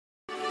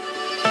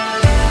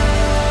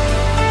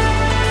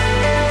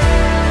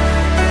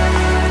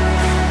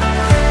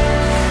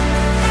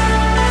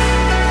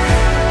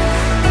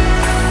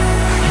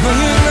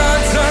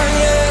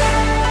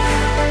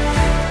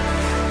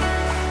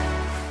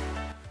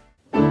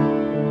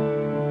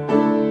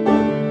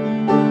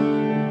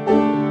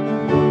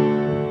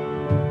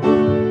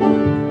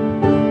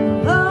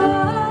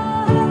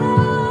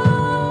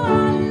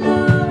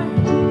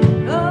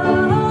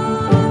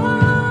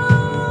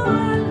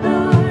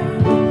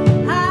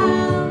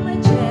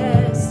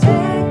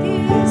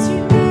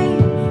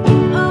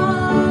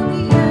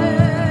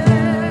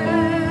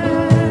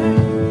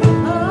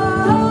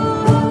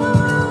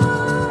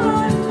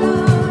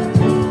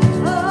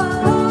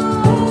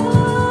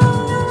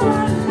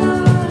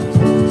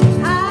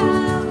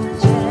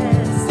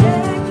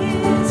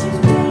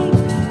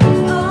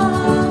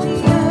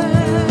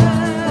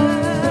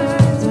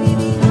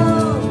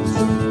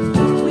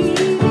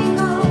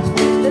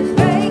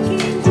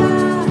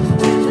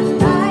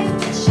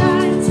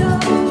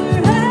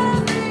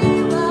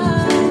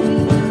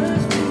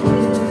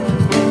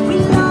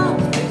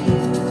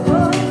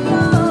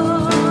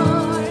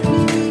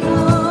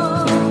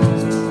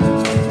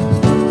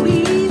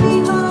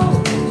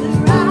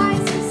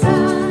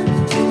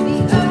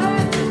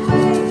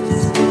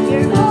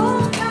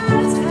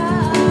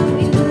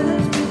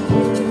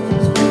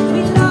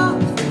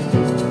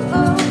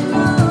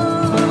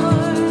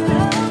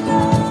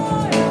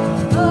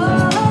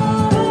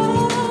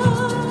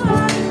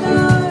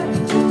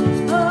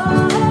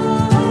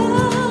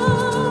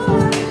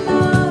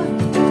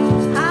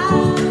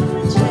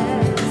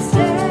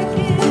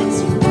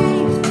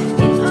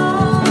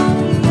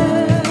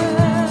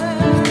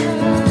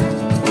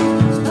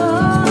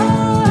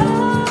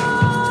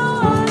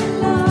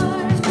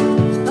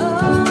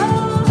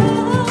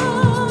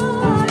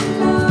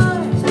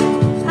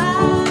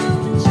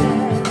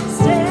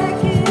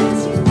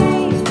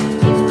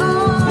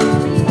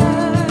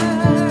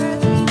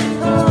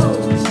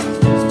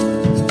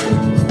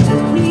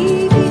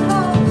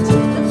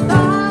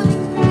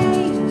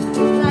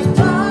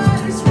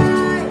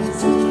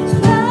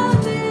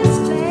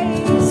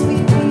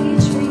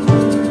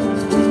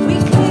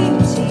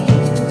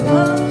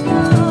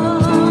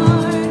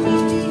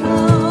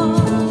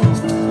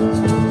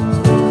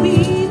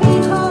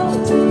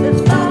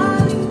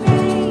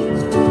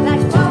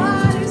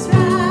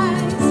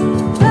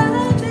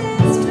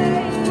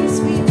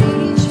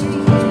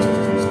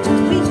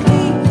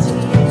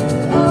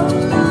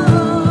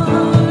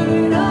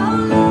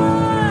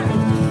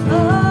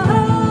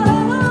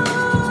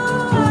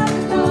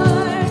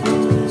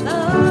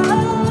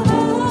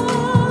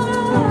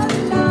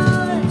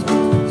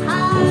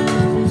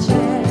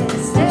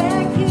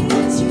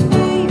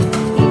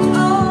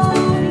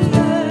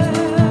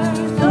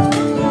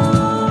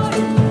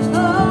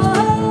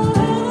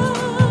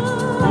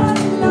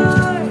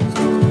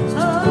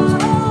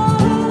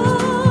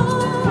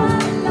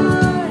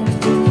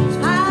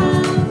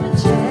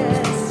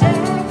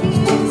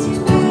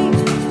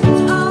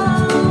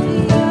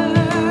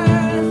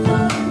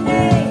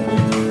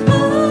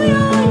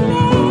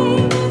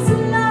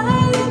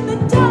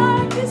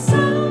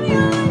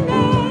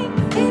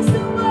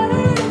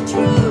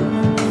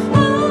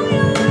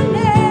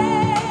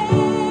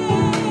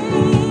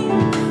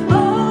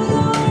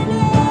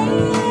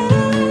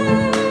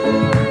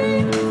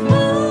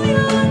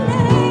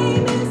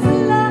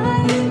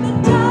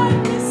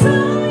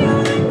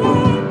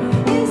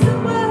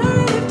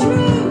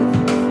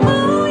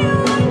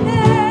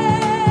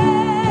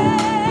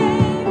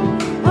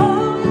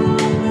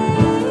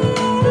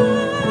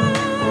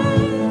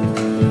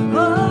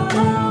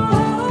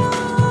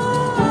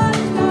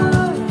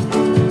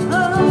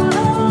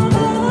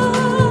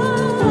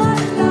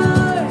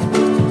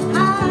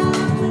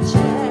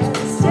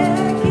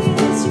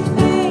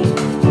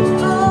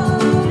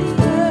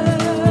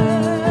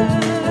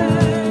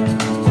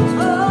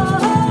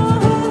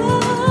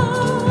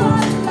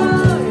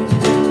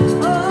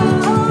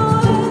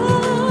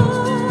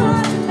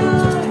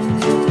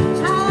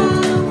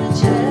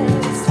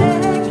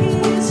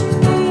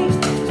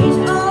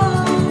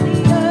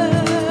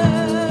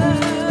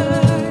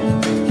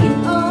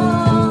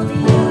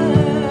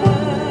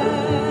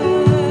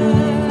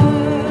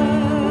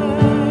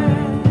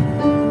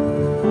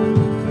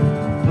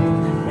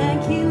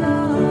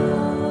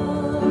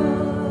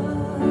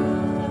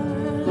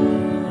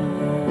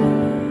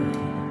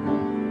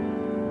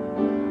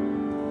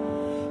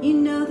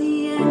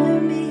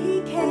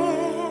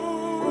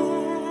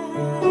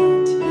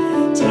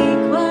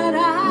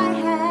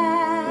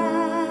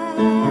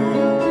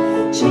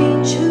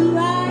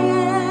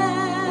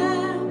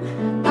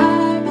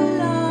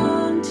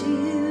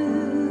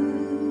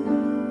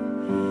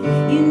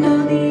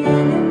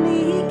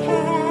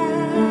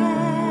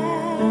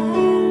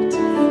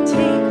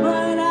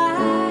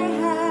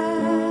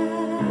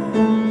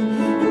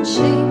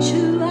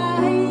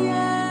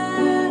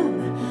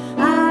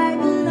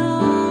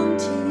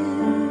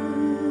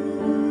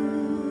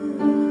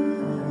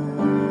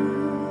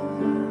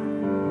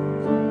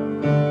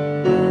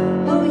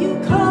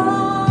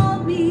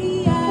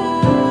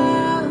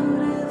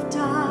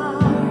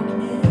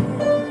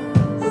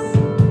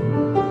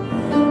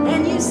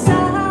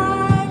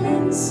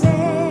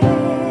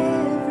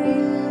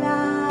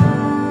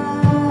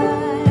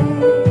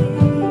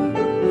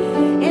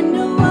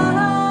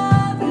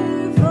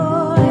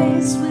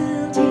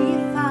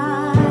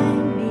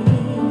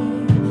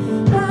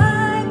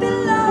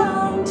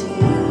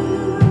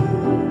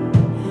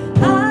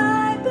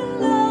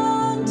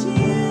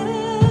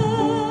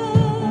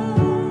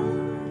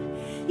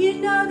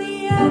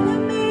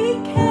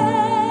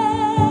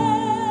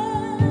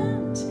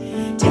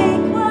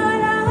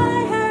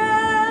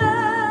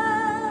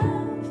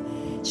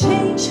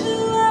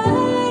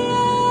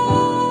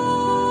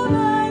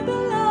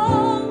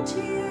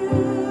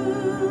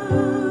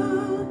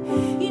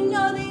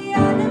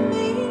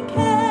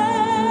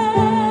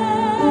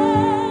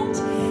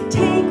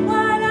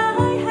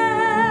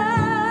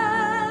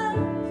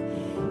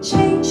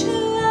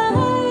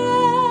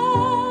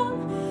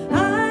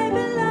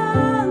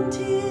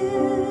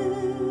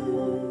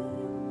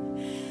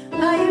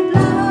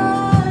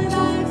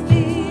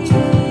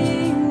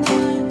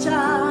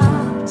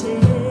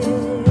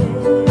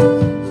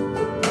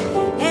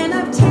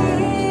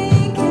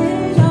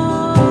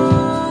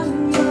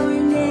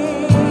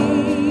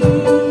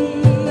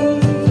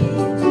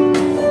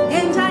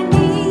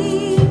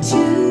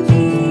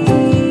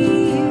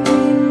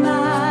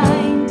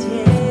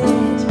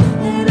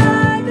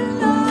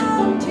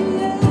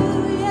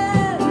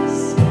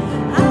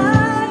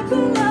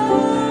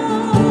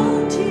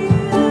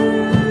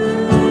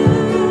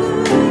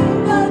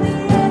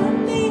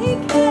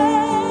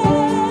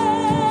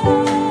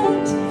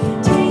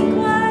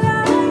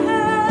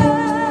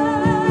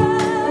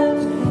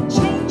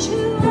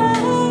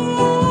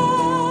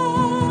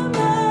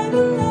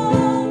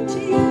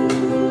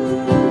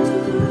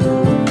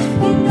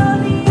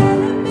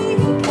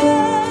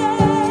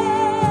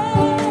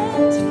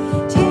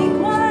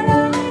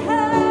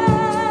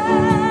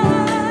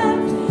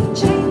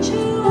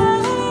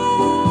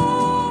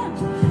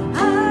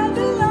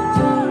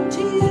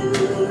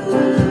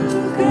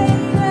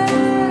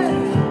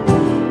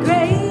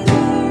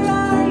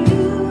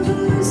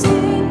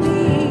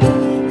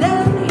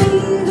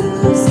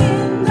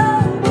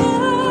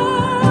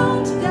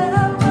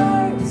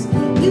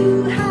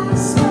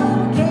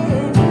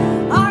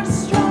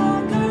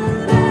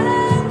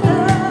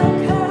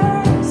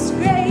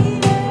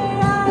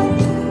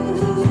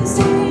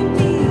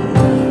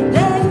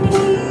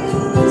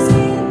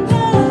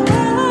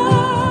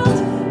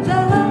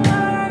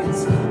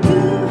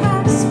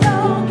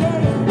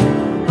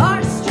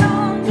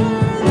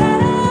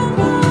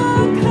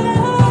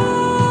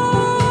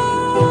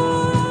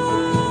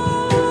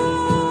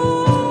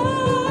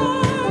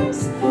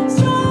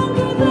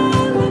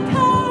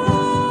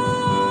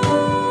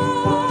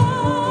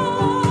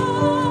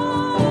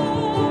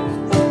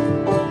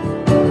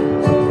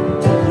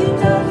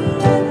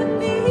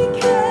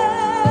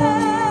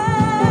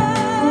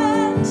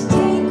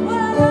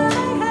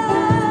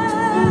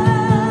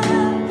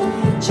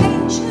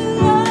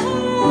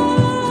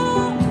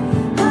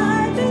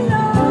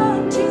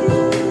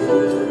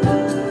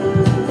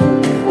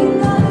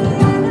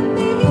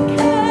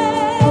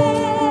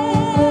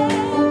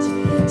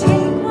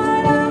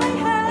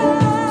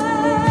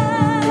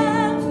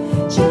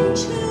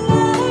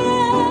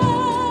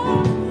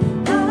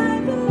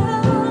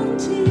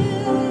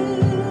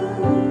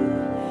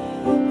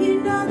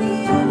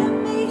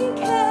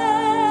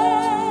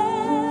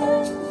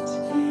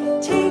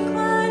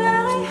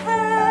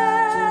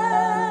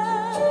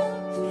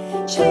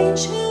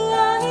Change who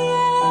I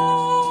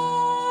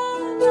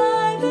am,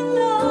 I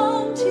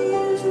belong to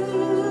you.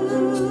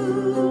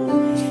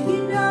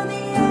 You know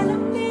the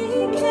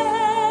enemy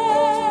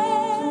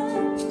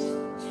can't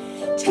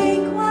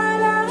take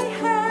what I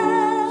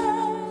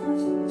have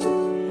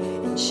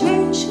and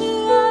change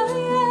who I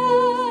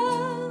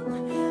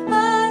am,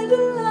 I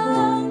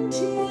belong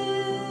to you.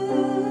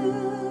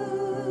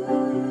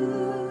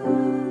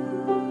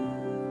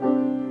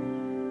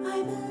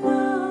 I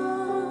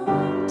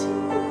belong to you.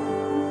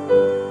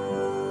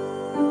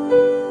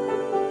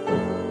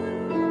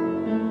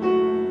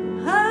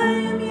 I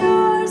am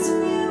yours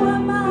and you are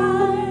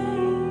mine.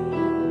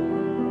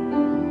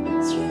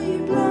 Through your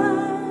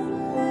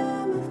blood,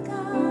 Lamb of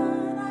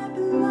God, I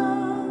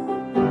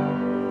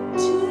belong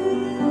to you.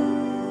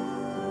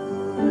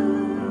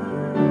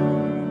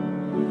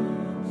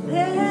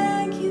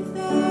 Thank you,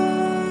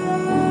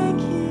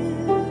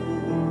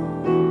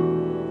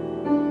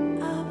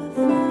 Abba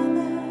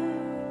Father,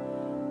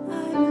 I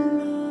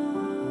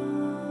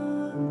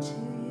belong to you.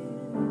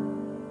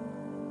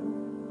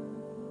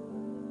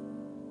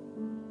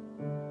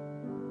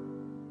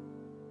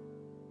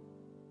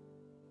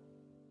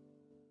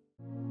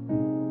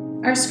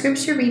 Our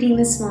scripture reading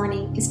this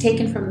morning is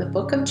taken from the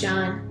book of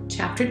John,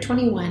 chapter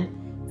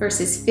 21,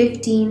 verses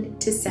 15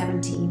 to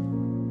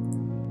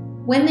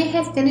 17. When they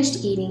had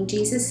finished eating,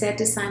 Jesus said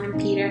to Simon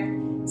Peter,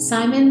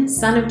 "Simon,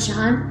 son of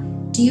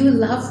John, do you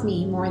love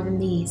me more than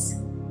these?"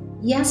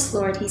 "Yes,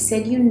 Lord," he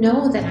said, "you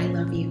know that I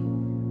love you."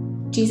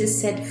 Jesus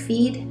said,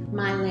 "Feed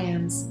my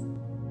lambs."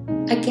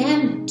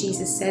 Again,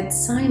 Jesus said,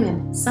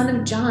 "Simon, son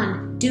of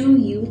John, do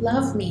you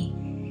love me?"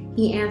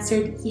 He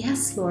answered,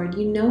 "Yes, Lord,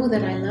 you know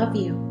that I love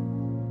you."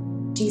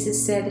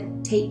 Jesus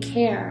said, "Take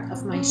care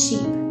of my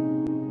sheep."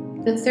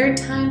 The third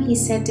time he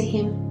said to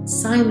him,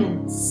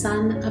 "Simon,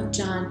 son of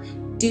John,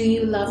 do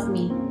you love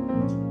me?"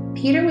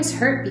 Peter was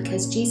hurt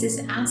because Jesus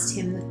asked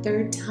him the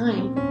third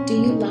time, "Do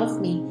you love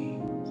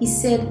me?" He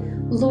said,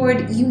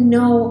 "Lord, you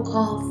know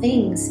all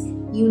things.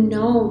 You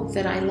know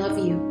that I love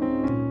you."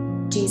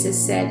 Jesus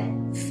said,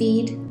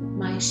 "Feed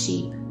my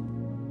sheep."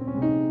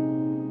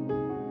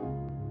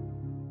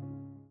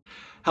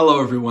 Hello,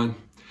 everyone.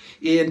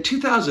 In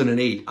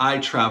 2008, I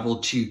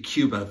traveled to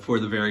Cuba for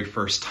the very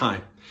first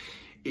time.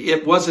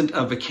 It wasn't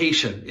a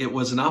vacation. It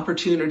was an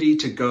opportunity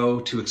to go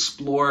to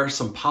explore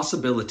some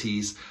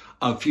possibilities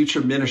of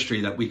future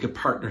ministry that we could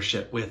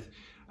partnership with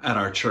at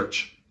our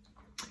church.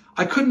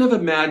 I couldn't have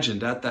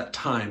imagined at that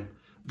time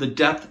the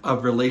depth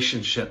of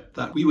relationship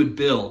that we would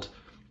build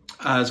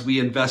as we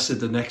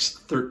invested the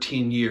next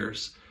 13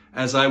 years,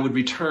 as I would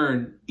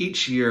return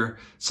each year,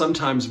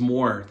 sometimes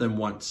more than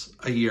once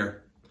a year.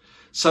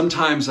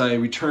 Sometimes I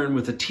return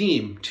with a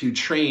team to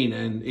train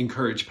and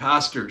encourage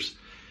pastors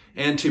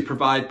and to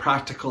provide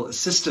practical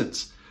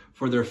assistance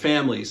for their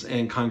families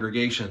and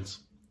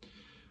congregations.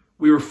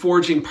 We were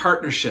forging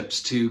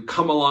partnerships to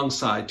come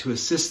alongside to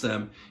assist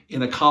them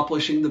in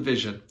accomplishing the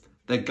vision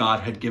that God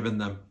had given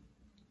them.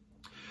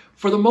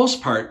 For the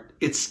most part,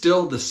 it's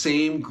still the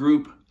same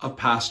group of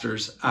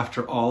pastors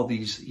after all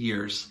these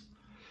years.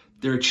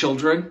 Their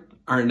children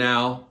are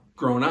now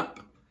grown up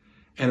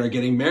and are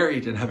getting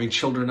married and having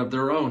children of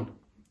their own.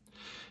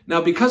 Now,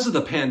 because of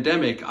the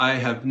pandemic, I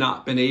have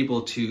not been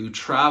able to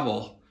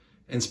travel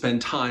and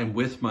spend time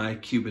with my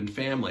Cuban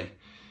family.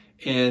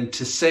 And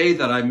to say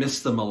that I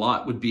miss them a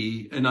lot would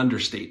be an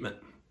understatement.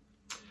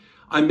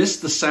 I miss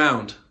the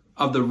sound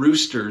of the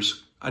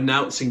roosters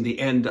announcing the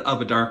end of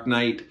a dark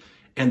night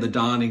and the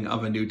dawning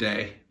of a new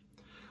day.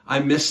 I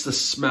miss the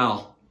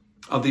smell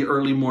of the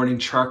early morning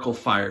charcoal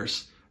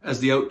fires as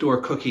the outdoor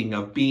cooking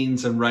of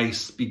beans and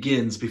rice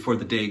begins before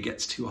the day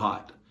gets too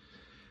hot.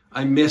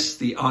 I miss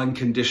the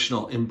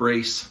unconditional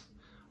embrace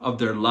of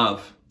their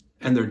love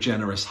and their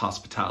generous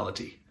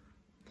hospitality.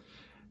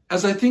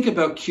 As I think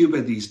about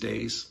Cuba these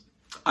days,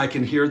 I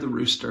can hear the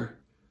rooster,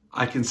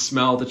 I can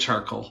smell the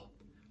charcoal,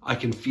 I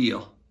can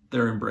feel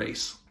their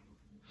embrace.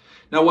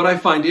 Now, what I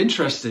find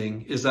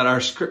interesting is that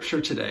our scripture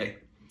today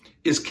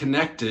is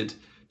connected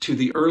to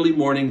the early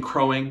morning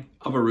crowing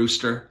of a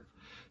rooster,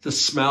 the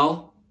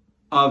smell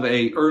of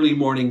an early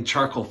morning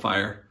charcoal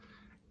fire,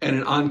 and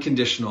an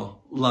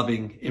unconditional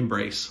loving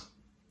embrace.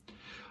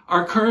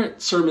 Our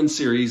current sermon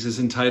series is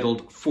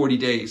entitled 40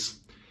 Days,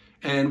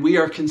 and we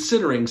are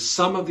considering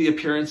some of the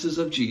appearances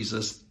of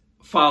Jesus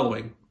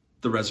following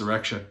the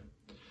resurrection.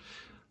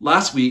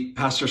 Last week,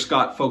 Pastor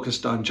Scott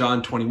focused on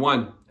John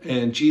 21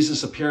 and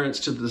Jesus' appearance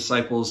to the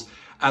disciples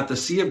at the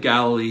Sea of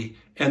Galilee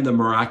and the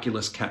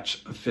miraculous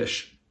catch of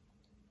fish.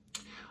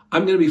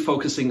 I'm going to be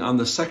focusing on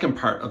the second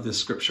part of this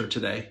scripture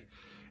today,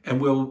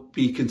 and we'll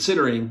be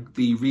considering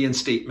the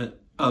reinstatement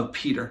of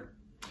Peter.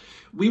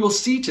 We will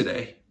see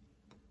today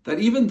that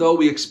even though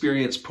we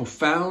experience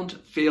profound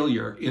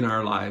failure in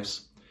our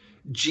lives,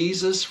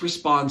 Jesus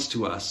responds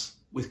to us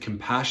with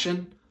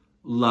compassion,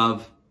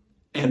 love,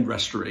 and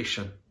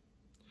restoration.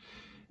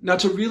 Now,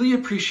 to really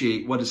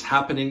appreciate what is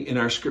happening in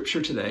our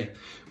scripture today,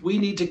 we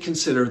need to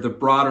consider the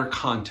broader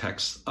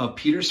context of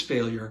Peter's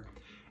failure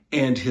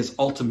and his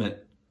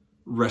ultimate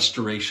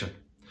restoration.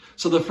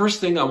 So the first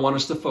thing I want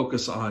us to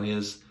focus on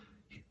is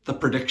the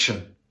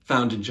prediction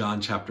found in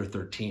John chapter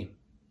 13.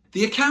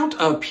 The account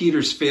of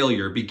Peter's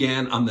failure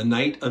began on the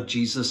night of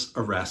Jesus'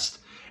 arrest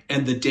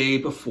and the day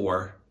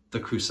before the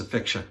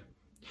crucifixion.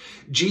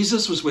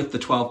 Jesus was with the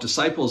 12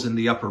 disciples in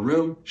the upper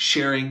room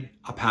sharing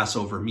a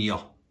Passover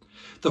meal.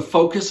 The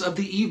focus of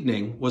the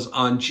evening was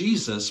on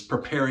Jesus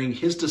preparing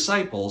his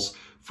disciples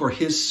for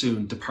his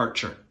soon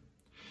departure.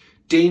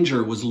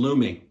 Danger was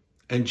looming,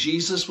 and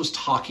Jesus was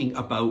talking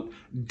about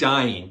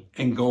dying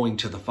and going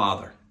to the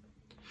Father.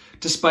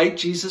 Despite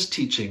Jesus'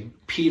 teaching,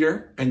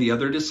 Peter and the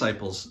other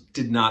disciples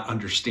did not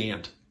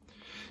understand.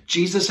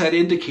 Jesus had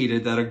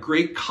indicated that a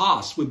great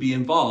cost would be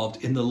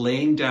involved in the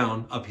laying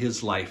down of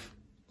his life.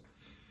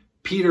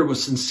 Peter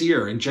was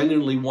sincere and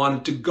genuinely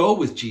wanted to go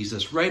with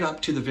Jesus right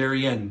up to the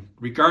very end,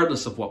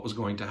 regardless of what was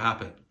going to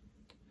happen.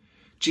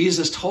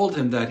 Jesus told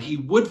him that he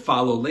would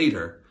follow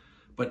later,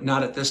 but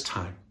not at this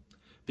time,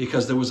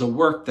 because there was a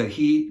work that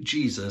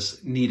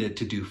Jesus, needed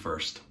to do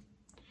first.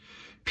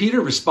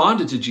 Peter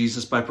responded to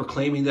Jesus by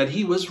proclaiming that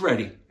he was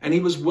ready and he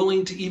was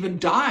willing to even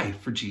die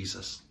for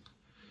Jesus.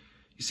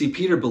 You see,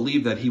 Peter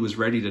believed that he was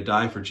ready to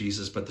die for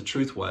Jesus, but the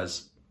truth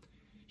was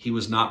he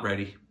was not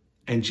ready,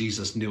 and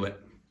Jesus knew it.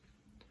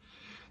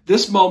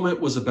 This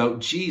moment was about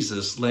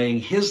Jesus laying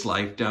his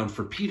life down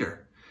for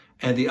Peter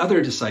and the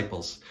other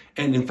disciples,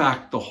 and in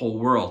fact, the whole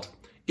world.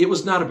 It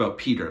was not about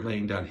Peter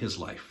laying down his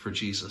life for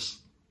Jesus.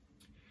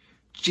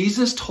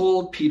 Jesus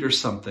told Peter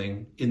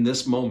something in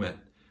this moment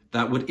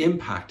that would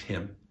impact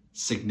him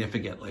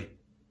significantly.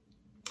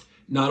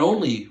 Not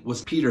only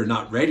was Peter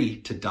not ready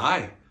to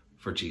die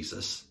for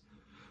Jesus,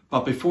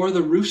 but before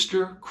the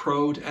rooster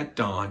crowed at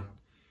dawn,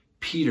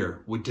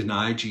 Peter would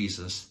deny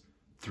Jesus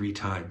 3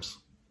 times.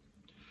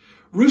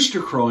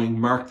 Rooster crowing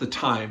marked the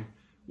time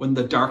when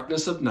the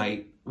darkness of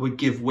night would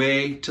give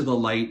way to the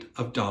light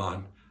of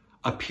dawn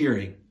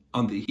appearing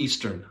on the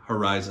eastern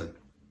horizon.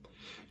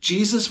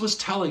 Jesus was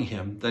telling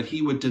him that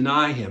he would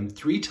deny him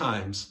 3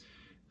 times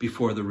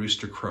before the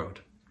rooster crowed.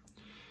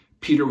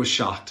 Peter was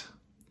shocked.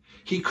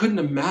 He couldn't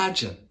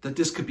imagine that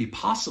this could be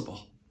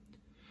possible.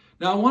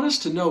 Now, I want us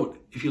to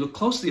note, if you look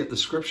closely at the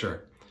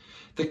scripture,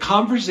 the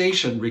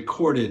conversation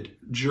recorded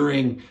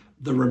during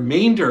the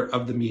remainder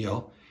of the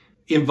meal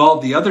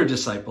involved the other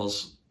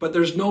disciples, but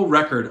there's no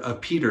record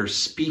of Peter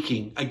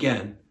speaking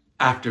again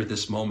after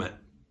this moment.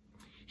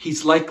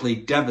 He's likely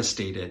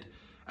devastated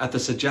at the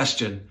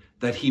suggestion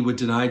that he would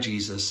deny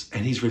Jesus,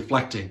 and he's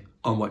reflecting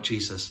on what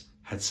Jesus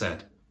had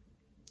said.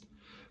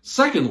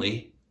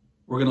 Secondly,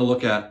 we're going to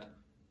look at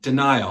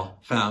denial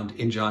found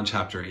in John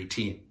chapter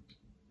 18.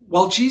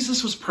 While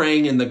Jesus was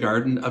praying in the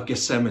Garden of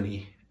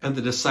Gethsemane and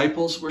the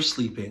disciples were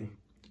sleeping,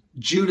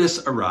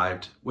 Judas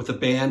arrived with a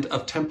band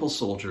of temple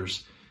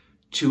soldiers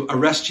to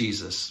arrest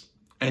Jesus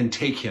and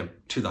take him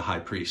to the high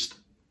priest.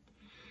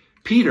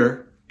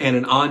 Peter and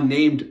an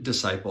unnamed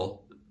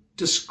disciple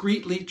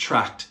discreetly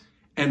tracked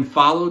and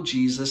followed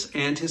Jesus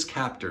and his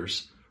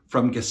captors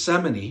from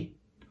Gethsemane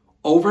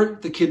over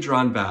the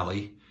Kidron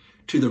Valley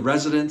to the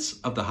residence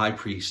of the high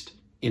priest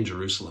in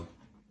Jerusalem.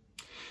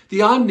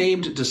 The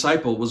unnamed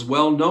disciple was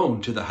well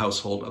known to the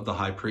household of the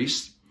high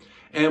priest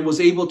and was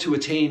able to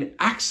attain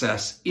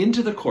access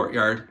into the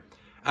courtyard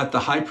at the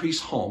high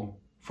priest's home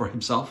for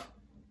himself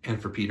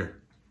and for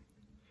Peter.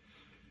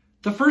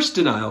 The first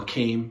denial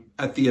came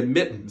at the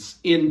admittance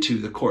into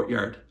the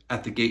courtyard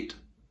at the gate.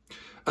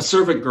 A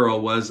servant girl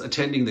was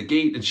attending the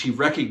gate, and she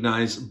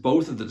recognized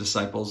both of the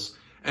disciples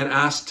and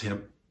asked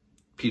him,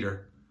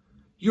 Peter,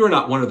 "You are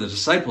not one of the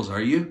disciples,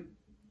 are you?"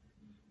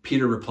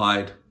 Peter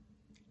replied,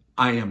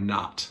 "I am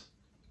not."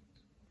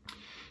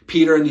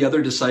 Peter and the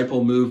other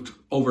disciple moved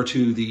over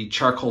to the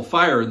charcoal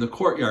fire in the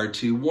courtyard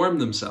to warm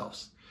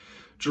themselves.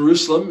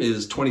 Jerusalem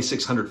is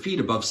 2,600 feet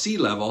above sea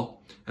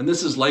level, and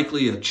this is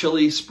likely a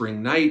chilly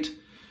spring night.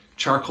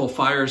 Charcoal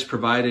fires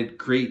provided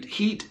great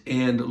heat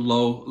and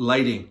low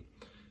lighting.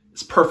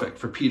 It's perfect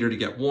for Peter to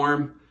get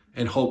warm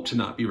and hope to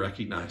not be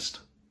recognized.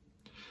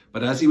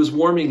 But as he was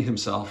warming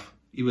himself,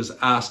 he was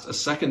asked a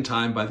second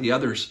time by the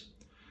others,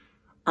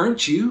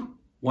 "Aren't you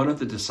one of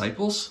the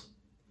disciples?"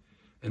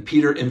 And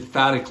Peter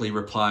emphatically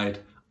replied,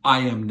 "I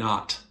am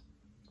not."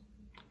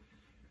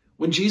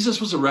 When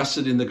Jesus was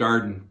arrested in the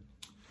garden,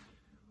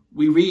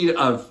 we read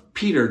of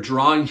Peter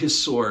drawing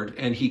his sword,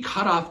 and he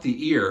cut off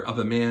the ear of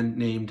a man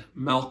named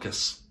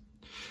Malchus.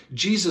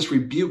 Jesus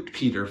rebuked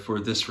Peter for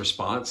this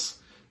response.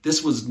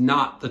 This was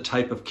not the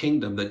type of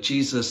kingdom that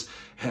Jesus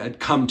had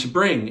come to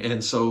bring,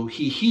 and so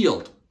he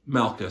healed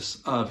Malchus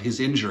of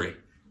his injury.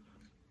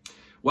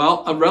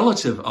 Well, a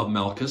relative of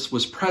Malchus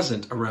was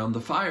present around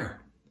the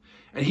fire,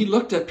 and he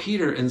looked at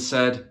Peter and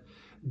said,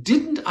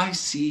 "Didn't I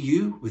see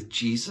you with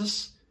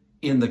Jesus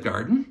in the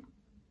garden?"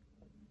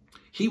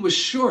 He was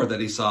sure that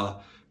he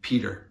saw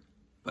Peter,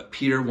 but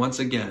Peter once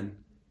again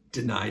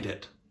denied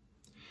it.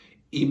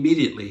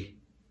 Immediately,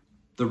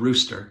 the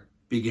rooster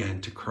began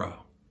to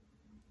crow.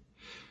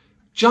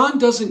 John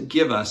doesn't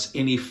give us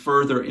any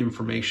further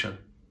information,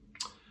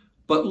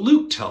 but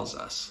Luke tells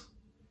us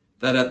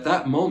that at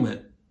that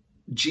moment,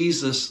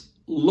 Jesus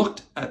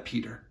looked at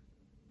Peter.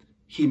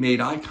 he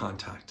made eye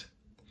contact.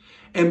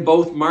 And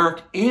both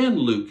Mark and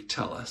Luke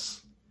tell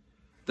us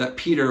that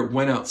Peter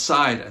went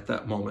outside at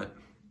that moment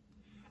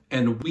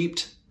and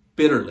wept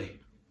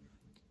bitterly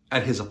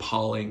at his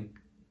appalling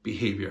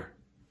behavior.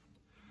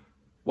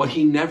 What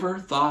he never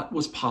thought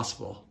was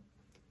possible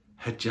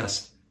had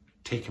just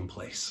taken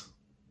place.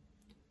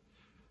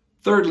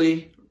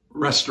 Thirdly,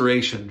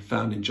 restoration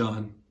found in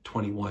John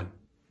 21.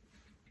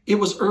 It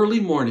was early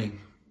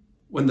morning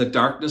when the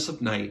darkness of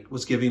night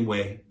was giving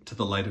way to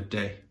the light of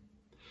day.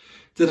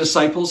 The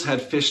disciples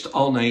had fished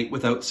all night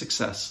without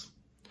success.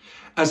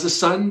 As the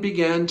sun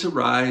began to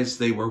rise,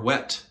 they were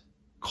wet,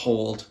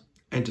 cold,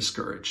 and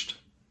discouraged.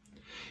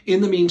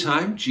 In the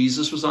meantime,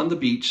 Jesus was on the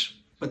beach,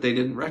 but they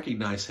didn't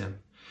recognize him.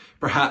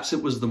 Perhaps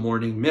it was the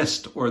morning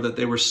mist, or that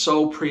they were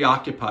so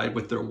preoccupied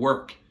with their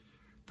work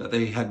that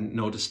they hadn't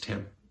noticed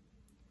him.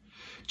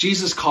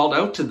 Jesus called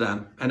out to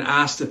them and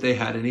asked if they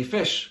had any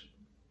fish.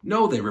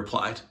 No, they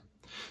replied.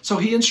 So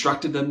he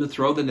instructed them to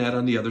throw the net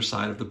on the other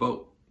side of the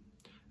boat.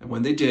 And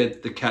when they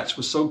did, the catch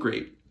was so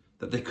great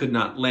that they could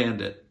not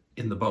land it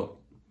in the boat.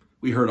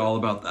 We heard all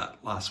about that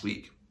last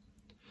week.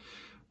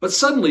 But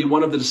suddenly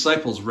one of the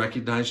disciples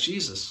recognized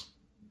Jesus.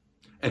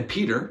 And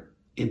Peter,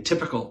 in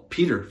typical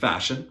Peter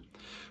fashion,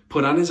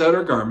 put on his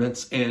outer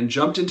garments and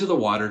jumped into the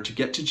water to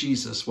get to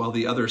Jesus while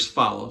the others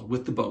followed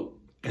with the boat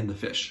and the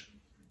fish.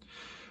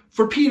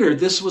 For Peter,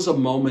 this was a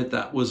moment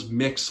that was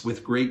mixed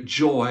with great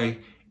joy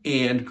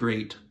and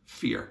great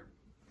fear.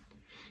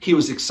 He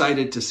was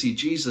excited to see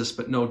Jesus,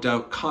 but no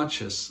doubt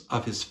conscious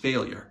of his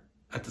failure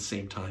at the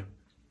same time.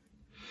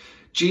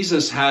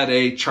 Jesus had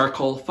a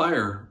charcoal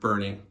fire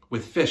burning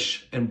with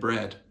fish and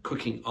bread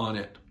cooking on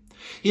it.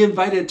 He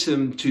invited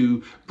them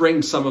to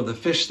bring some of the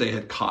fish they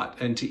had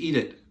caught and to eat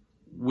it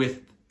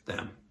with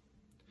them.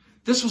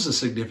 This was a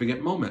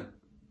significant moment.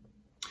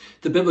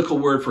 The biblical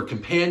word for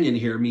companion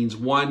here means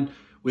one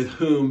with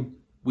whom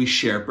we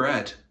share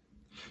bread.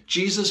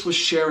 Jesus was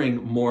sharing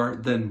more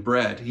than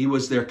bread. He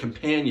was their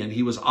companion.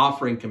 He was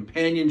offering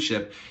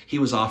companionship. He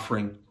was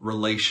offering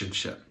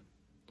relationship.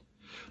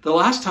 The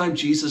last time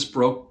Jesus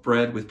broke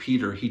bread with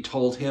Peter, he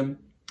told him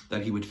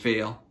that he would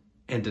fail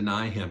and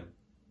deny him.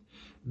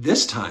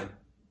 This time,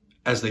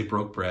 as they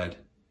broke bread,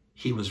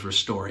 he was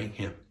restoring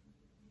him.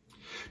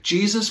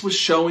 Jesus was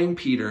showing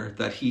Peter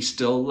that he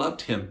still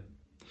loved him,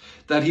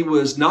 that he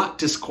was not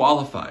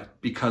disqualified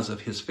because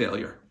of his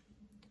failure.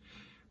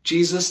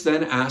 Jesus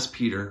then asked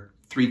Peter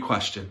 3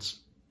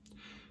 questions.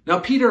 Now,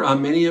 Peter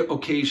on many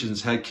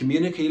occasions had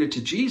communicated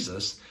to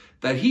Jesus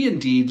that he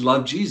indeed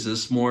loved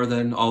Jesus more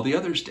than all the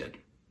others did.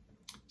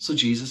 So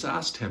Jesus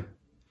asked him,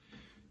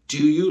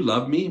 "Do you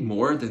love me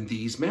more than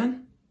these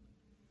men?"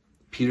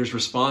 Peter's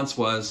response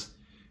was,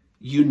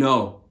 "You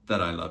know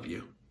that I love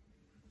you."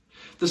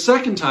 The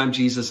second time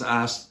Jesus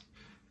asked,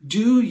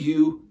 "Do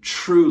you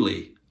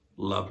truly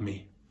love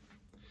me?"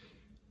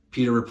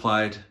 Peter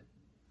replied,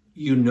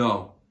 "You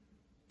know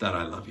that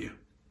I love you."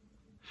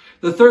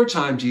 The third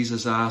time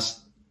Jesus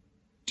asked,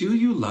 "Do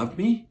you love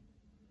me?"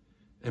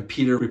 And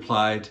Peter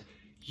replied,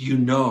 "You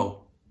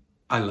know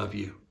I love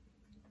you."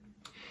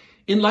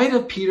 In light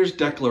of Peter's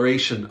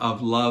declaration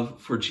of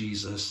love for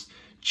Jesus,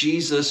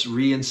 Jesus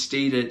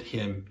reinstated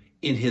him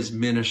in his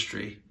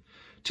ministry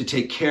to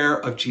take care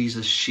of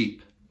Jesus'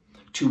 sheep,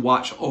 to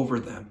watch over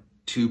them,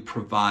 to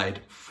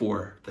provide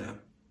for them.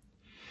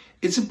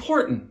 It's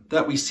important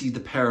that we see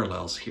the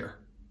parallels here.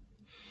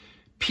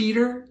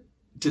 Peter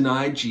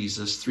denied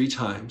Jesus 3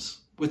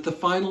 times, with the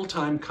final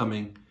time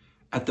coming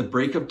at the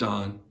break of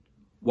dawn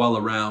while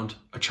around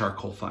a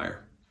charcoal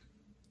fire.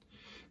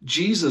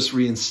 Jesus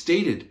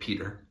reinstated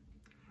Peter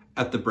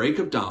at the break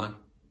of dawn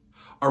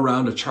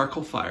around a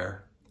charcoal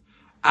fire,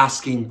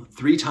 asking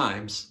 3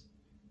 times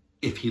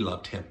if he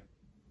loved him.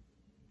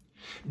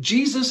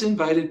 Jesus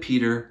invited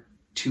Peter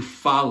to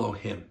follow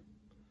him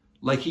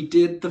like he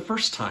did the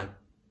first time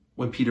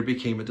when Peter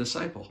became a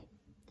disciple.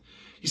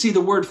 You see,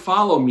 the word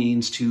follow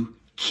means to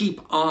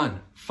keep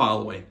on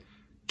following.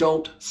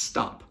 Don't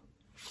stop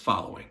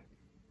following.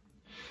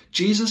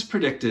 Jesus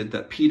predicted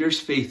that Peter's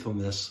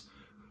faithfulness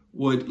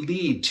would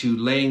lead to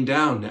laying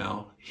down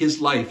now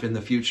his life in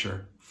the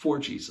future for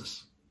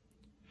Jesus.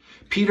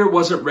 Peter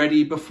wasn't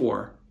ready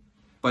before,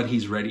 but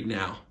he's ready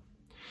now.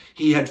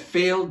 He had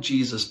failed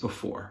Jesus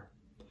before,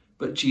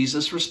 but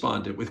Jesus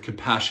responded with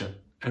compassion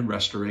and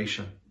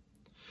restoration.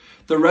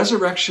 The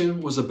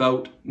resurrection was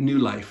about new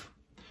life,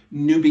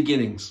 new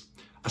beginnings,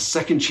 a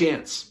second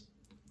chance,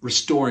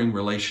 restoring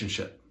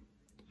relationship.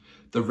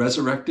 The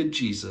resurrected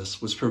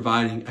Jesus was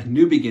providing a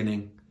new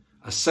beginning,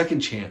 a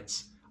second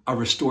chance, a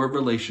restored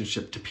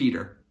relationship to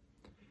Peter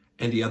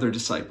and the other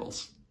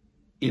disciples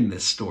in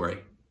this story.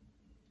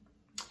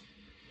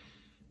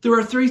 There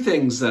are 3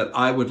 things that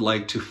I would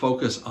like to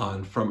focus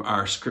on from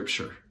our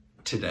scripture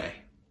today.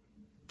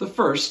 The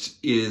first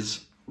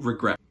is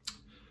regret.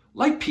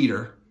 Like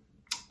Peter,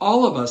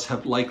 all of us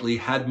have likely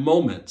had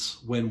moments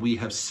when we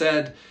have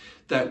said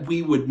that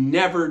we would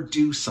never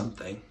do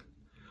something,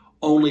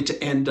 only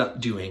to end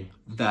up doing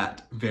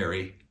that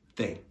very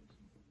thing.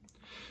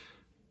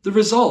 The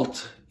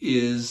result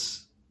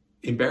is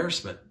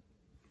embarrassment,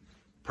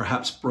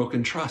 perhaps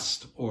broken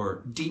trust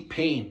or deep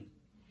pain.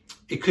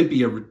 It could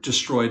be a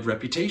destroyed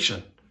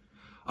reputation,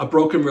 a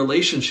broken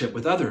relationship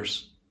with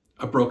others,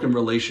 a broken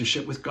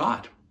relationship with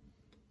God.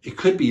 It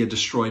could be a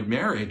destroyed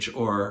marriage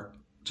or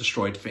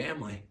destroyed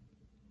family.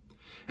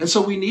 And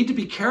so we need to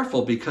be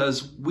careful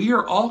because we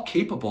are all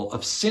capable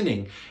of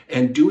sinning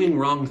and doing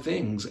wrong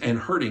things and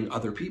hurting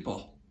other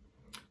people,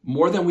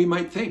 more than we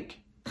might think.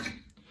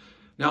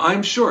 Now,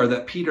 I'm sure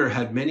that Peter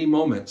had many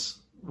moments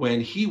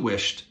when he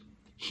wished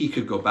he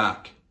could go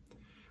back,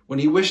 when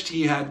he wished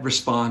he had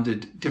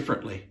responded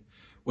differently,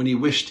 when he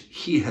wished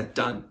he had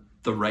done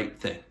the right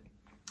thing.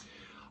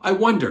 I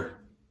wonder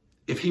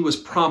if he was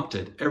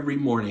prompted every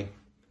morning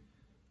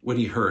when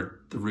he heard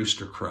the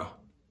rooster crow.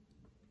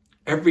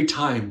 Every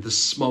time the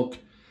smoke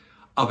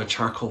of a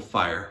charcoal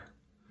fire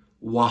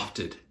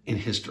wafted in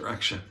his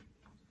direction.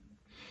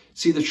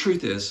 See, the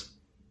truth is,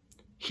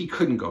 he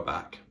couldn't go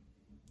back.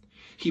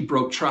 He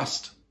broke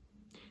trust.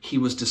 He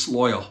was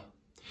disloyal.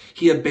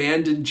 He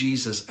abandoned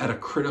Jesus at a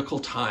critical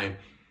time.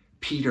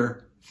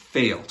 Peter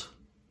failed.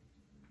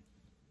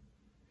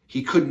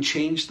 He couldn't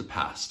change the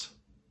past,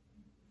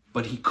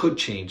 but he could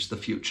change the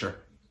future.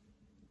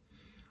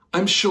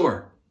 I'm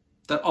sure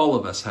that all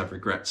of us have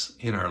regrets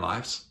in our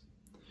lives.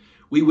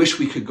 We wish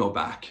we could go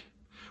back.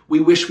 We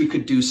wish we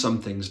could do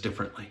some things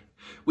differently.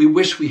 We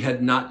wish we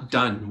had not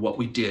done what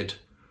we did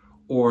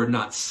or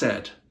not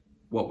said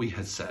what we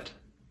had said.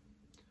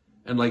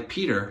 And like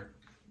Peter,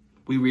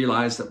 we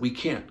realize that we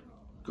can't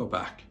go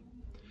back,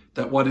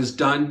 that what is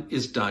done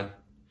is done.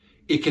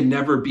 It can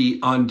never be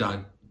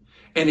undone,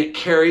 and it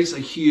carries a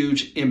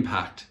huge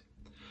impact.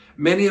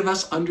 Many of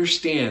us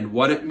understand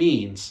what it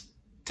means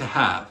to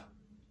have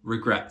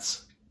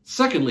regrets.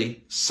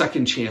 Secondly,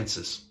 second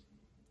chances.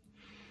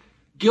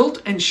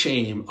 Guilt and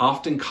shame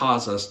often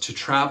cause us to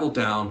travel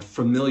down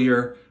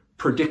familiar,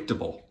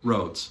 predictable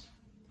roads.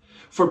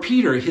 For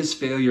Peter, his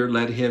failure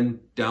led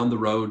him down the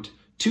road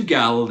to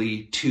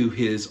Galilee, to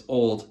his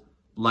old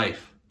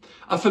life,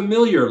 a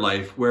familiar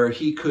life where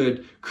he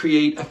could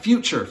create a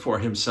future for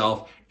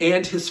himself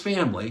and his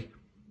family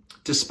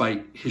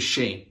despite his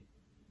shame.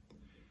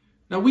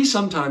 Now, we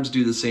sometimes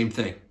do the same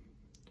thing.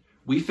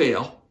 We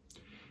fail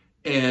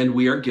and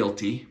we are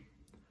guilty,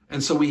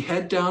 and so we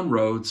head down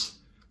roads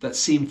that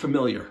seem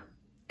familiar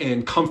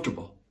and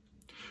comfortable,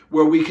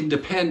 where we can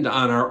depend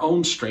on our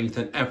own strength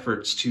and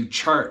efforts to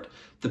chart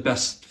the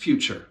best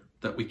future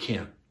that we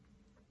can.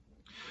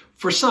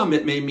 For some,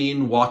 it may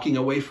mean walking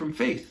away from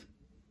faith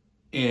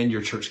and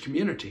your church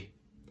community.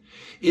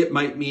 It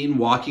might mean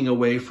walking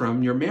away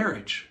from your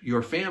marriage,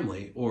 your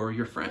family, or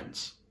your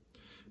friends,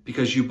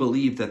 because you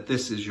believe that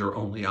this is your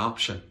only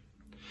option.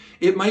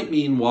 It might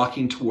mean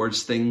walking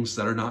towards things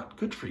that are not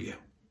good for you.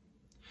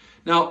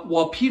 Now,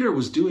 while Peter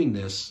was doing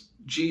this,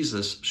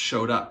 Jesus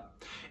showed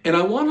up. And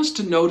I want us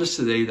to notice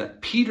today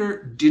that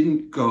Peter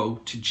didn't go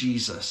to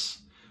Jesus,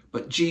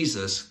 but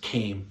Jesus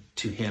came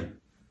to him.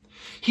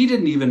 He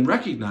didn't even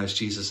recognize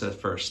Jesus at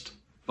first,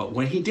 but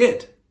when he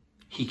did,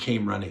 he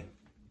came running.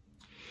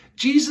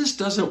 Jesus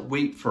doesn't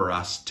wait for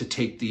us to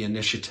take the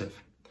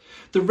initiative.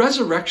 The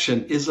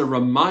resurrection is a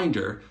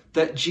reminder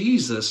that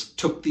Jesus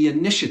took the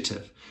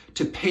initiative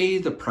to pay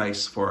the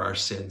price for our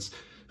sins,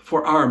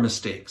 for our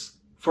mistakes,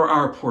 for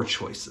our poor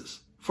choices,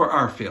 for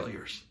our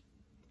failures.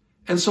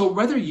 And so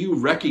whether you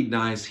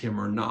recognize him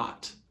or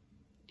not,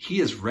 he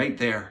is right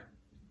there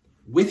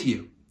with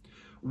you,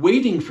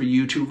 waiting for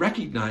you to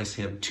recognize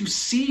him, to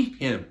see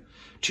him,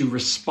 to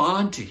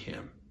respond to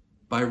him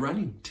by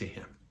running to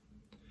him.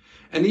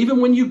 And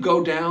even when you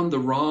go down the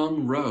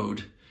wrong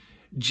road,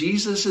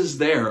 Jesus is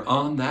there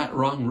on that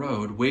wrong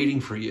road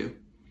waiting for you,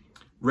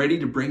 ready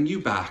to bring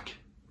you back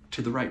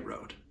to the right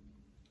road.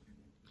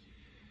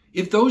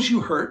 If those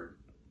you hurt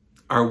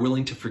are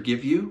willing to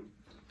forgive you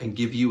and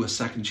give you a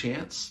second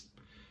chance,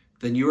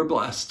 then you are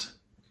blessed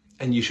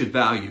and you should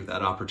value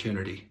that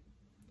opportunity.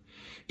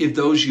 If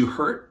those you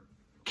hurt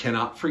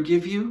cannot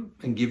forgive you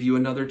and give you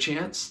another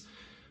chance,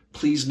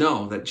 please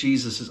know that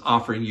Jesus is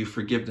offering you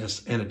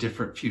forgiveness and a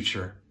different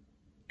future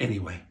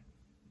anyway.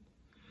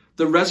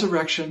 The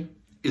resurrection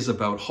is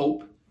about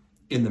hope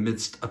in the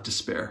midst of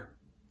despair.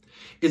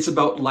 It's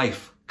about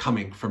life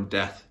coming from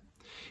death.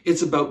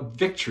 It's about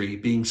victory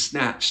being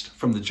snatched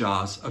from the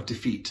jaws of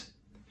defeat.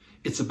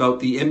 It's about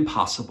the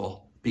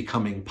impossible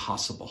becoming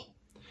possible.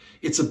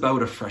 It's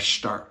about a fresh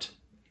start.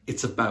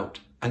 It's about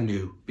a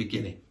new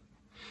beginning.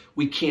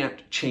 We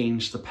can't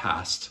change the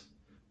past,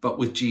 but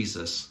with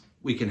Jesus,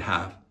 we can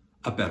have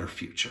a better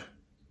future.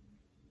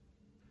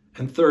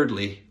 And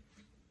thirdly,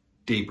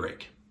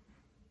 daybreak.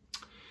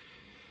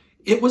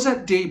 It was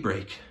at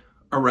daybreak,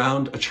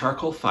 around a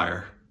charcoal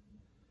fire,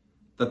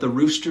 that the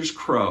rooster's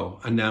crow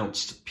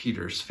announced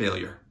Peter's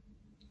failure.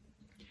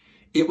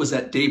 It was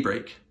at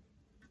daybreak,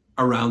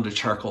 around a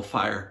charcoal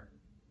fire,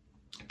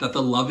 that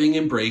the loving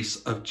embrace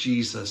of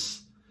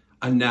Jesus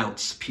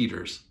announced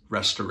Peter's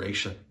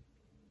restoration.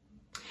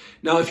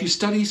 Now, if you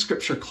study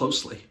Scripture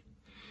closely,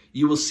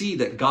 you will see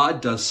that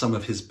God does some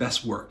of his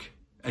best work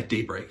at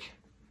daybreak.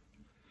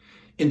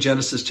 In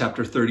Genesis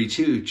chapter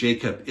 32,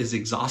 Jacob is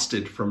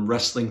exhausted from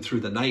wrestling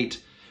through the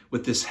night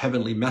with this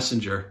heavenly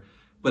messenger,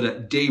 but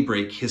at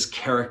daybreak his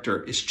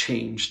character is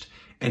changed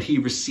and he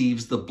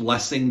receives the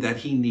blessing that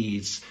he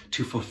needs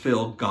to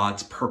fulfill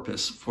God's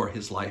purpose for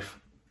his life.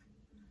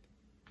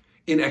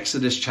 In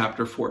Exodus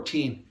chapter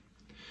 14,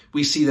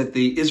 we see that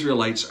the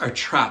Israelites are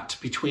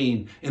trapped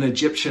between an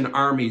Egyptian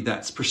army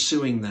that's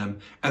pursuing them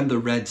and the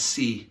Red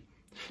Sea.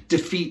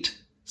 Defeat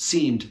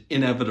seemed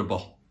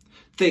inevitable.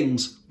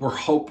 Things were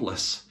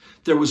hopeless.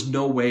 There was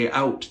no way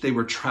out. They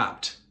were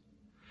trapped.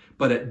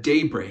 But at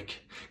daybreak,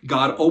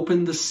 God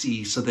opened the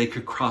sea so they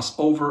could cross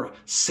over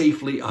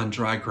safely on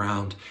dry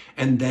ground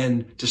and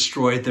then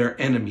destroy their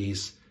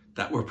enemies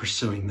that were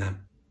pursuing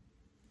them.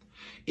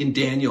 In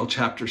Daniel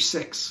chapter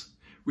 6,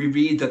 we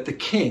read that the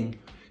king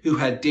who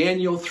had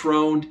Daniel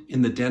thrown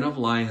in the den of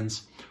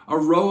lions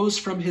arose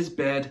from his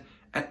bed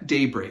at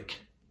daybreak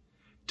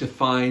to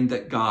find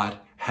that God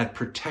had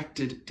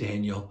protected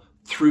Daniel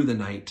through the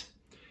night,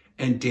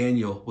 and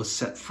Daniel was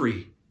set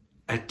free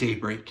at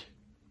daybreak.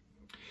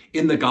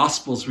 In the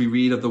Gospels, we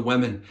read of the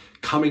women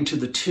coming to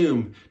the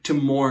tomb to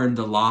mourn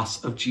the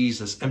loss of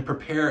Jesus and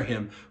prepare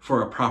him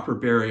for a proper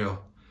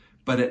burial.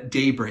 But at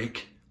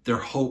daybreak, their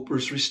hope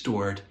was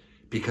restored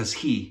because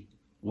he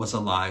was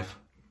alive.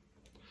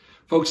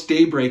 Folks,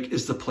 daybreak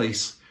is the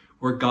place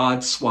where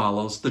God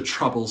swallows the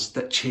troubles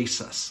that chase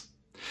us.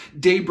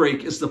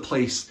 Daybreak is the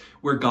place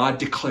where God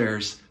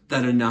declares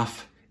that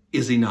enough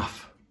is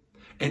enough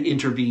and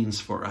intervenes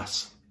for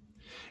us.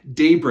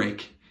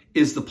 Daybreak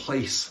is the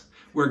place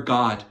where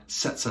God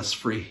sets us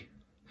free.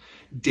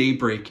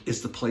 Daybreak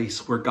is the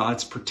place where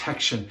God's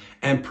protection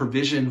and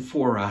provision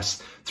for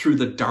us through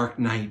the dark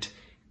night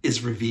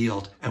is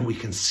revealed and we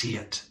can see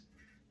it.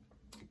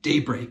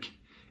 Daybreak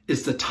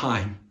is the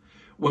time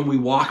when we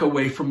walk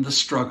away from the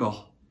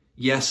struggle,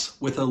 yes,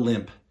 with a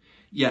limp,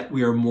 yet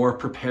we are more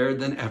prepared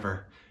than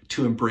ever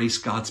to embrace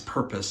God's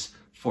purpose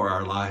for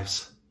our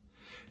lives.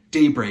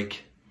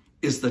 Daybreak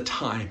is the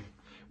time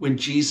when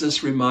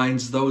Jesus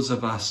reminds those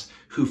of us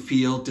who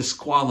feel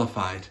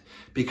disqualified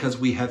because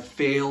we have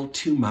failed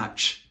too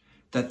much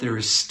that there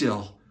is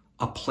still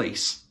a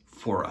place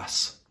for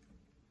us.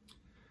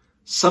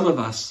 Some of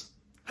us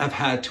have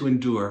had to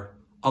endure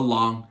a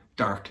long,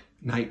 dark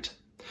night.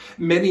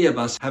 Many of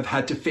us have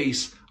had to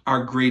face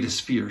our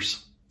greatest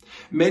fears.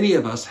 Many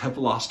of us have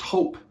lost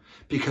hope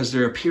because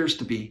there appears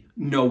to be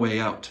no way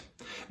out.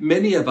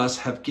 Many of us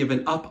have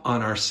given up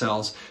on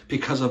ourselves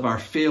because of our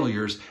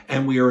failures,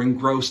 and we are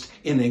engrossed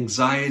in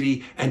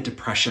anxiety and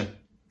depression.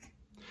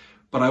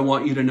 But I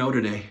want you to know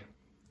today,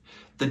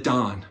 the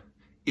dawn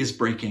is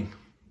breaking.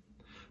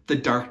 The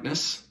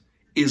darkness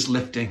is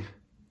lifting.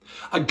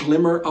 A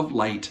glimmer of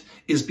light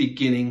is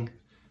beginning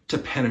to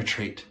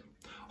penetrate.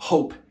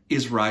 Hope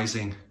is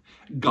rising.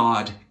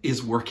 God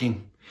is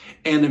working.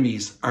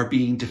 Enemies are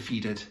being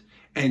defeated.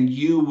 And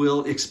you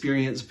will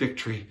experience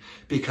victory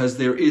because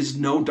there is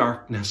no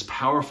darkness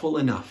powerful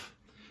enough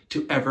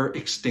to ever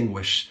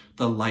extinguish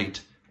the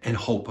light and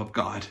hope of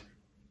God.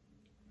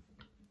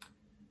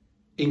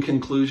 In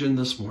conclusion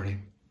this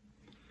morning,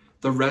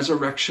 the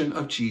resurrection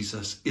of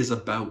Jesus is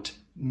about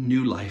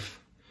new life,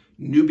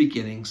 new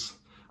beginnings,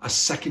 a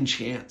second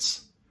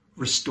chance,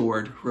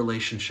 restored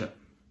relationship.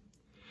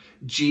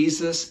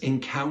 Jesus'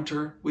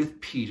 encounter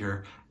with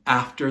Peter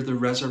after the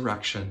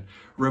resurrection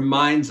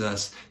reminds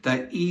us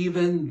that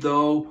even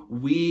though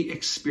we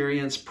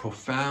experience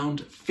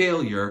profound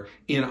failure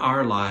in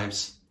our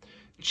lives,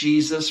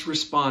 Jesus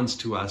responds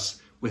to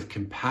us with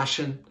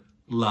compassion,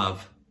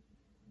 love,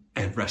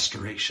 and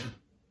restoration.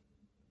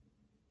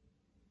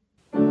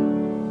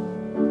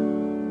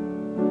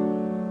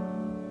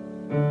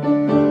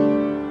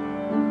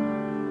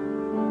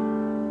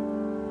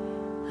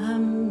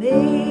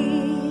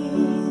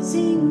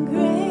 Amazing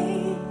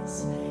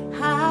grace,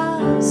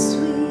 how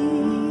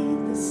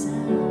sweet the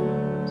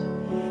sound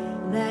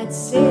that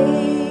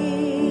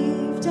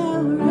saved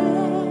a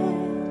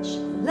wretch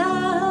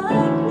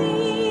like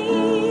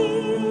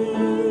me.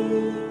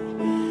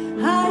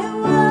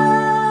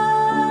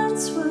 I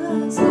once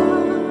was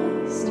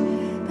lost,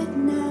 but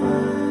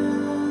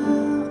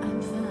now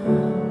I'm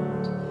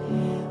found.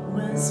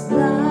 Was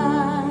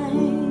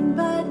blind,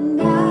 but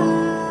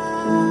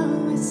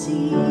now I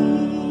see.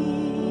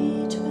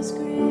 'Twas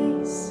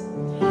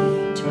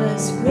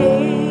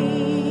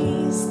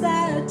grace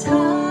that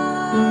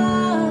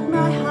taught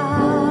my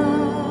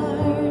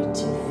heart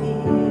to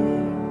fear,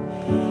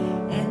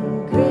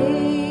 and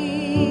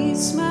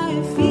grace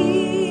my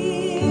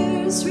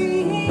fears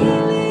relieved.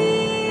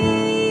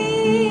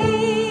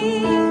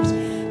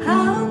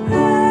 How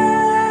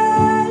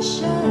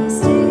precious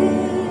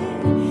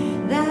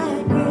did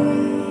that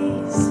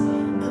grace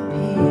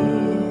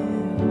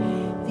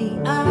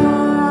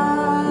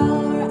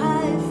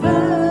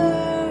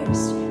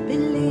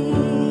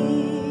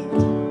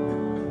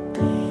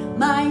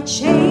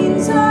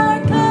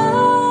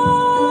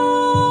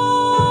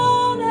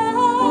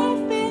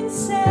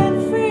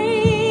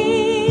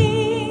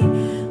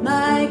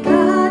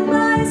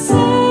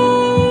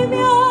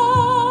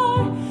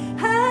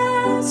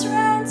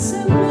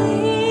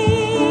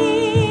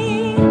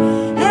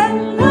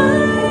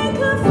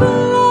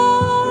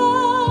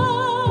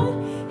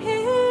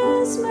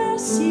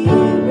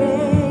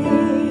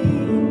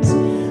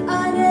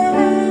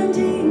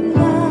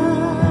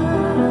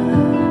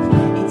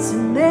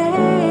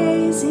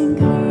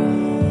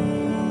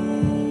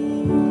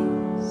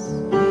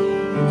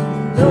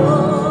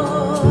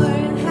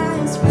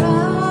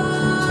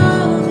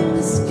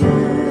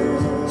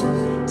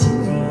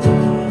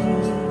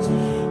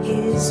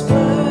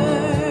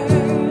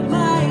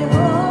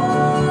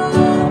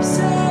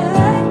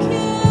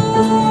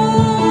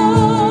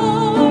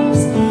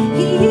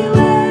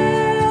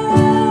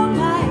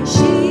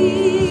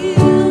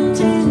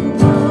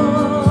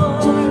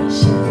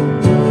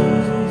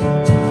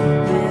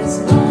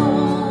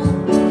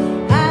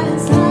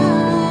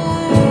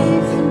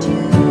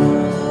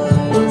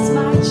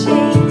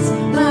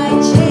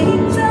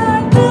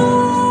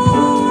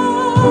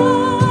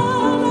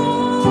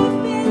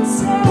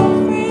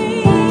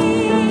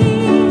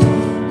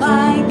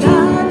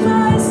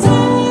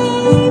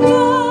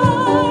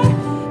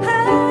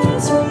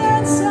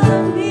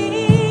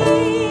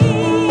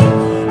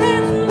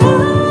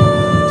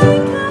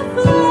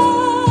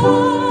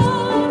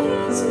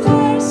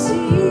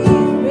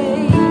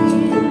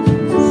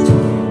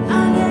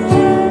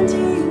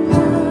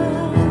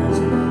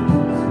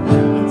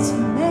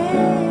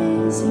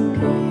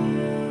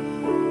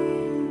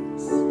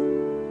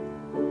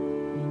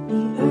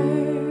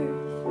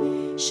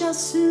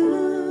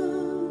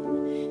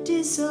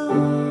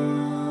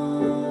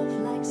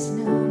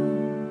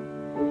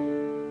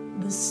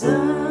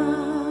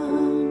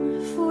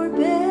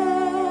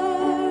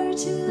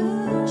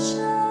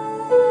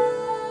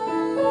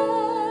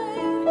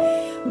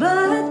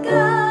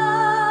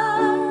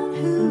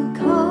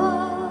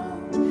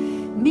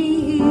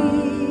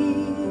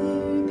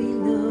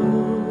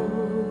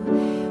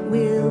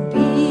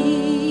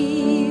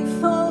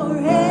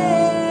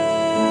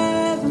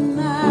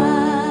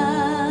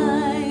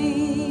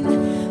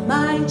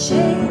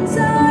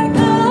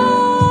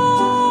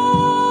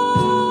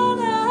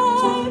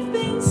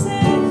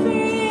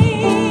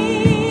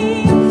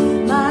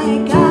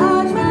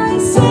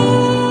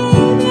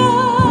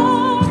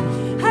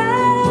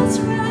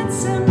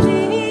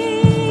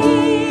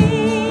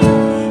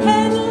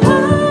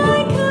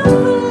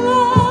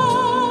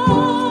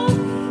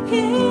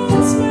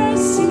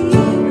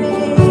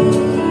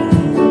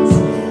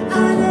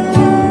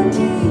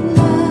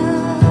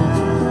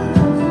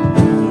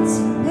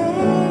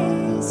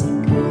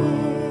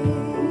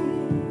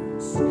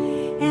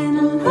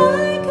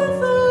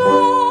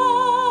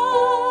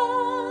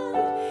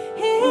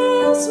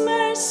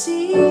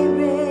sea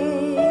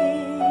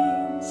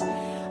reigns,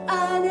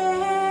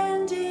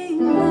 unending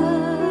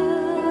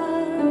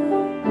love,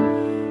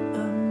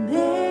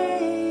 amazing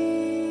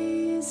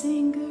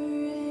grace.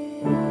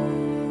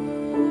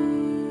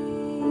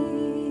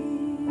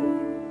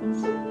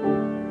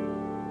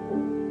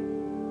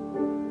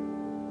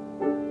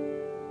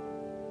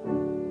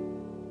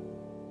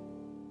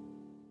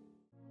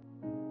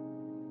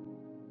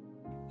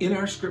 In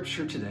our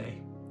scripture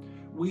today,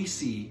 we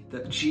see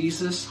that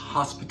Jesus'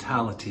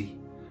 hospitality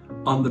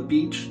on the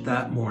beach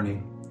that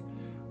morning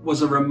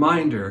was a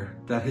reminder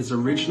that his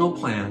original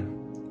plan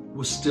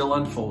was still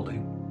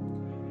unfolding,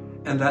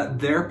 and that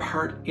their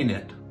part in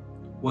it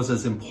was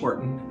as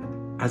important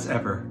as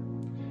ever,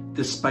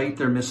 despite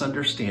their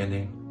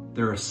misunderstanding,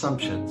 their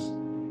assumptions,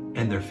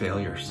 and their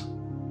failures.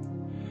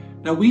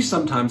 Now, we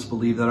sometimes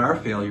believe that our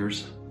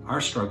failures,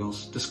 our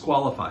struggles,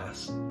 disqualify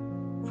us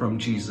from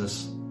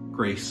Jesus'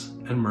 grace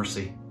and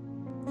mercy.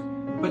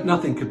 But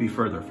nothing could be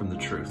further from the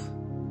truth.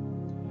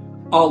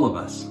 All of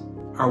us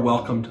are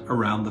welcomed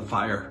around the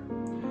fire.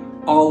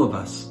 All of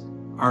us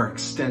are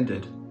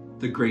extended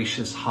the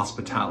gracious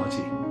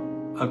hospitality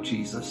of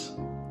Jesus.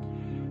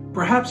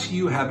 Perhaps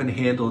you haven't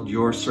handled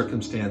your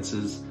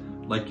circumstances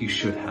like you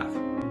should have.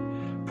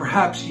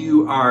 Perhaps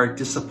you are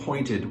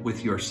disappointed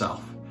with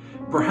yourself.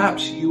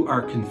 Perhaps you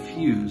are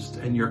confused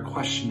and you're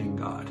questioning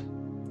God.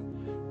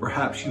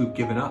 Perhaps you've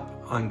given up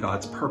on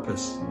God's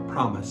purpose,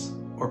 promise,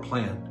 or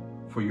plan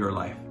for your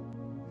life.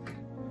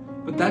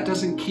 But that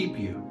doesn't keep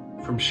you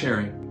from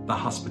sharing the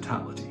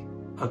hospitality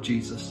of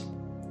Jesus.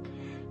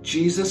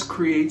 Jesus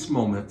creates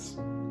moments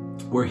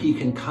where he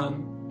can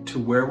come to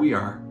where we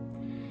are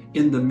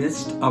in the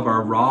midst of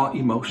our raw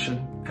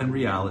emotion and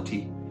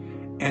reality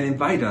and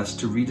invite us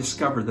to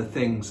rediscover the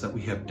things that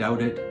we have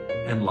doubted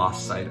and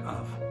lost sight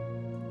of.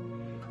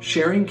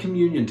 Sharing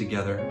communion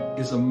together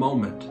is a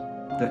moment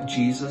that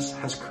Jesus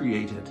has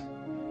created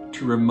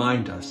to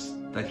remind us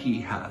that he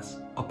has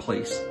a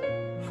place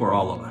for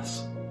all of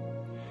us.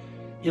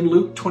 In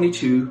Luke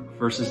 22,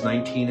 verses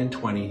 19 and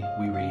 20,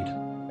 we read,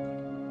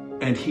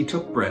 "And he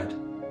took bread,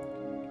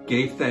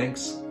 gave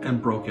thanks,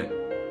 and broke it,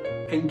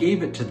 and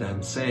gave it to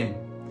them, saying,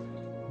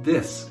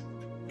 'This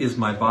is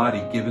my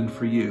body given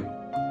for you.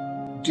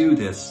 Do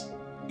this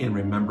in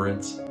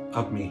remembrance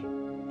of me.'"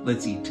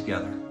 Let's eat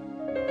together.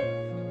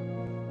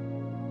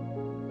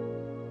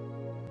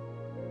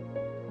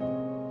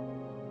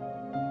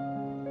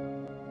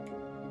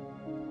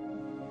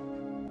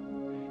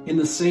 In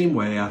the same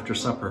way, after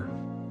supper,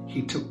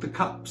 he took the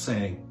cup,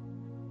 saying,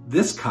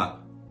 "This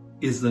cup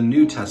is the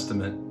New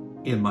Testament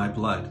in my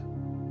blood,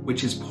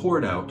 which is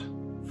poured out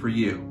for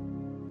you.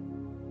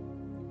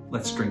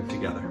 Let's drink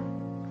together."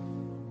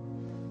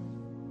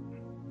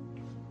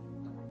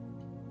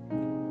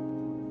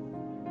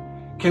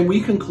 Can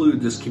we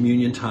conclude this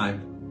communion time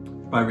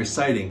by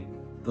reciting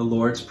the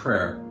Lord's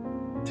Prayer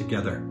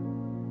together?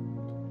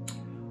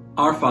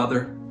 Our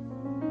Father,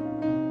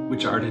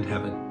 which art in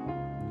heaven,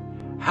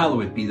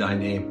 hallowed be thy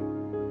name.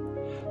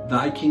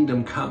 Thy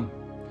kingdom come,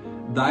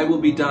 thy will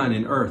be done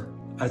in earth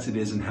as it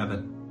is in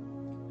heaven.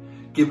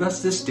 Give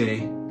us this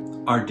day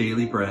our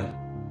daily bread,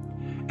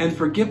 and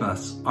forgive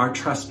us our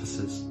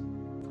trespasses,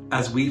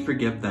 as we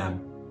forgive them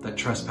that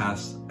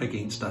trespass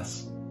against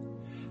us.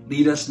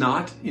 Lead us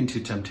not into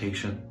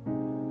temptation,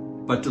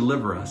 but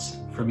deliver us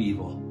from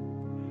evil.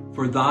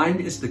 For thine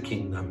is the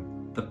kingdom,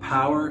 the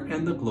power,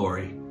 and the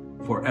glory,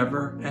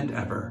 forever and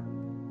ever.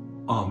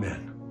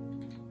 Amen.